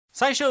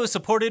SciShow is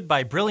supported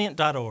by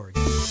Brilliant.org.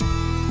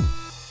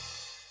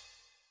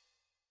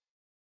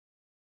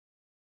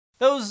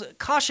 Those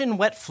caution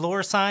wet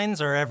floor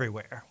signs are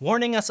everywhere,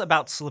 warning us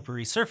about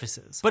slippery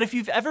surfaces. But if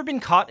you've ever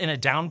been caught in a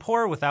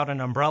downpour without an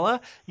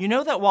umbrella, you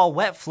know that while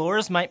wet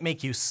floors might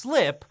make you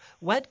slip,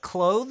 wet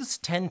clothes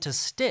tend to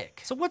stick.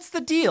 So what's the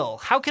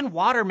deal? How can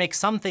water make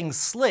some things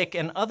slick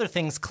and other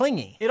things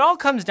clingy? It all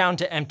comes down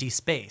to empty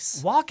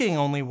space. Walking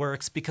only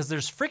works because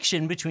there's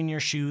friction between your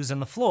shoes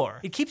and the floor.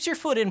 It keeps your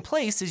foot in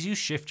place as you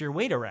shift your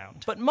weight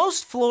around. But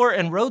most floor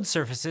and road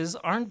surfaces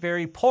aren't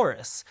very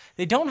porous.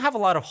 They don't have a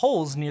lot of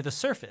holes near the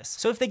surface.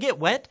 So if they get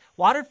wet,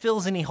 water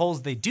fills any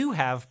holes they do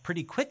have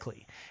pretty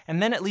quickly.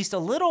 And then at least a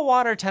little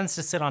water tends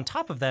to sit on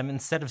top of them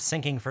instead of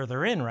sinking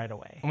further in right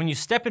away. And when you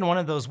step in one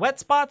of those wet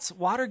spots,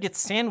 water gets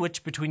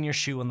sandwiched between your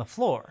shoe and the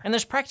floor. And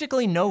there's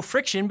practically no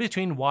friction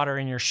between water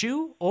and your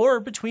shoe or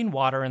between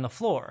water and the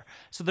floor.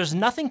 So there's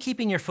nothing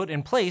keeping your foot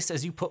in place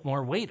as you put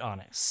more weight on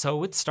it.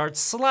 So it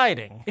starts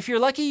sliding. If you're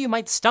lucky, you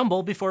might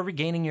stumble before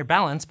regaining your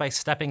balance by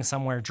stepping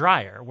somewhere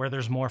drier, where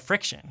there's more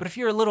friction. But if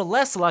you're a little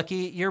less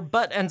lucky, your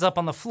butt ends up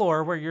on the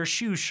floor where your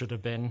shoes should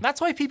have been.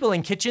 That's why people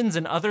in kitchens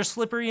and other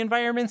slippery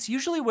environments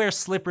usually wear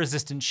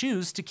slip-resistant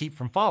shoes to keep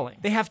from falling.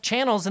 They have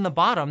channels in the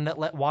bottom that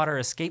let water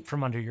escape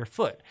from under your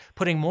foot,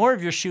 putting more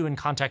of your shoe in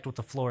contact with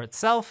the floor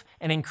itself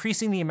and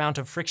increasing the amount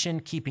of friction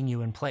keeping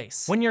you in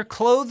place. When your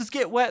clothes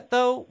get wet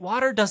though,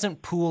 water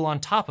doesn't pool on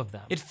top of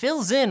them. It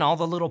fills in all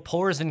the little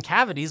pores and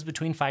cavities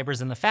between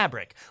fibers in the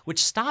fabric,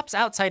 which stops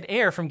outside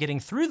air from getting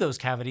through those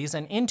cavities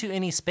and into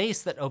any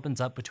space that opens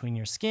up between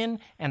your skin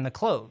and the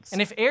clothes. And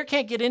if air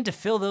can't get in to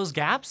fill those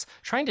gaps,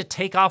 trying to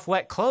take off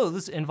wet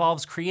clothes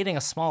involves creating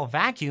a small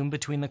vacuum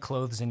between the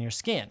clothes and your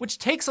skin, which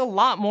takes a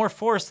lot more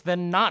force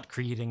than not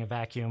creating a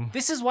vacuum.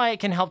 This is why it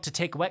can help to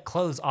take wet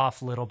clothes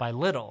off little by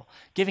little,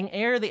 giving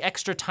air the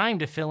extra time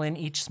to fill in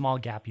each small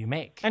gap you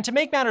make. And to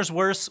make matters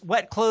worse,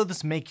 wet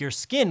clothes make your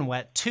skin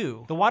wet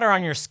too. The water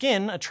on your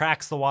skin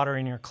attracts the water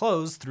in your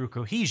clothes through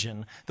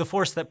cohesion, the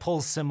force that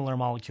pulls similar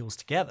molecules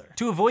together.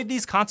 To avoid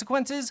these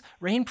consequences,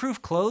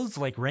 rainproof clothes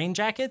like rain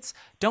jackets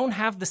don't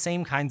have the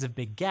same kinds of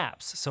big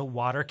gaps, so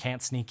water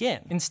can't sneak in.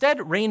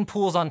 Instead, rain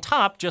pools on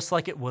top just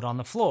like it would on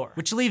the floor,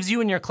 which leaves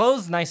you and your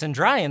clothes nice and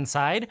dry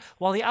inside,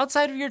 while the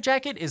outside of your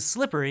jacket is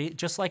slippery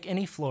just like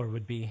any floor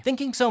would be.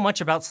 Thinking so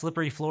much about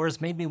slippery floors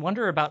made me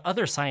wonder about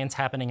other science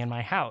happening in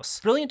my house.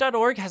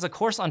 Brilliant.org has a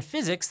course on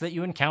physics that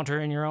you encounter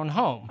in your own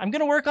home. I'm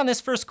gonna work on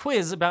this first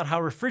quiz about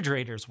how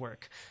refrigerators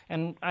work,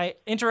 and I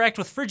interact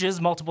with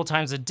fridges multiple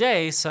times a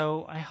day,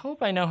 so I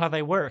hope I know how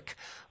they work.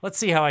 Let's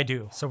see how I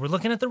do. So we're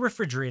looking at the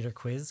refrigerator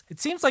quiz. It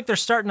seems like they're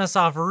starting us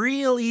off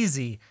real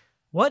easy.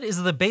 What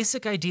is the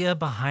basic idea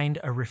behind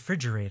a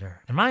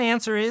refrigerator? And my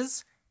answer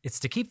is, it's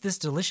to keep this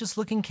delicious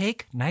looking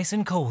cake nice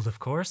and cold, of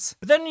course.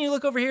 But then you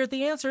look over here at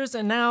the answers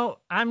and now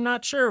I'm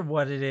not sure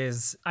what it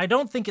is. I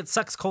don't think it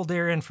sucks cold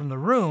air in from the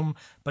room,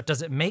 but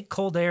does it make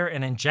cold air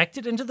and inject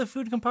it into the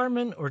food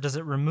compartment, or does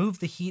it remove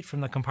the heat from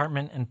the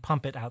compartment and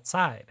pump it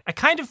outside? I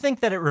kind of think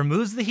that it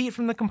removes the heat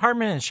from the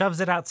compartment and shoves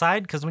it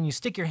outside, because when you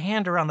stick your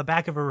hand around the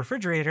back of a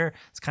refrigerator,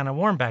 it's kind of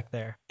warm back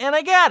there. And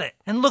I got it!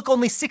 And look,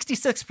 only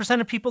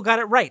 66% of people got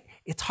it right.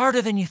 It's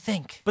harder than you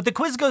think. But the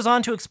quiz goes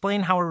on to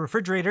explain how a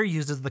refrigerator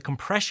uses the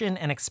compression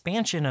and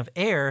expansion of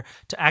air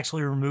to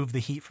actually remove the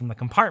heat from the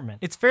compartment.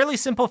 It's fairly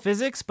simple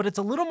physics, but it's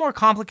a little more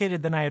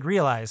complicated than I had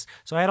realized,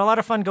 so I had a lot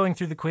of fun going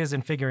through the quiz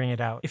and figuring it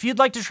out. If you'd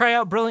like to try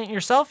out Brilliant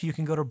yourself, you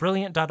can go to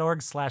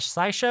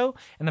brilliant.org/SciShow,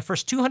 and the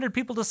first 200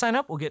 people to sign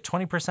up will get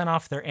 20%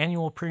 off their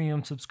annual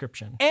premium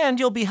subscription. And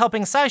you'll be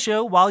helping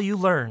SciShow while you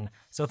learn,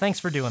 so thanks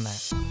for doing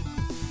that.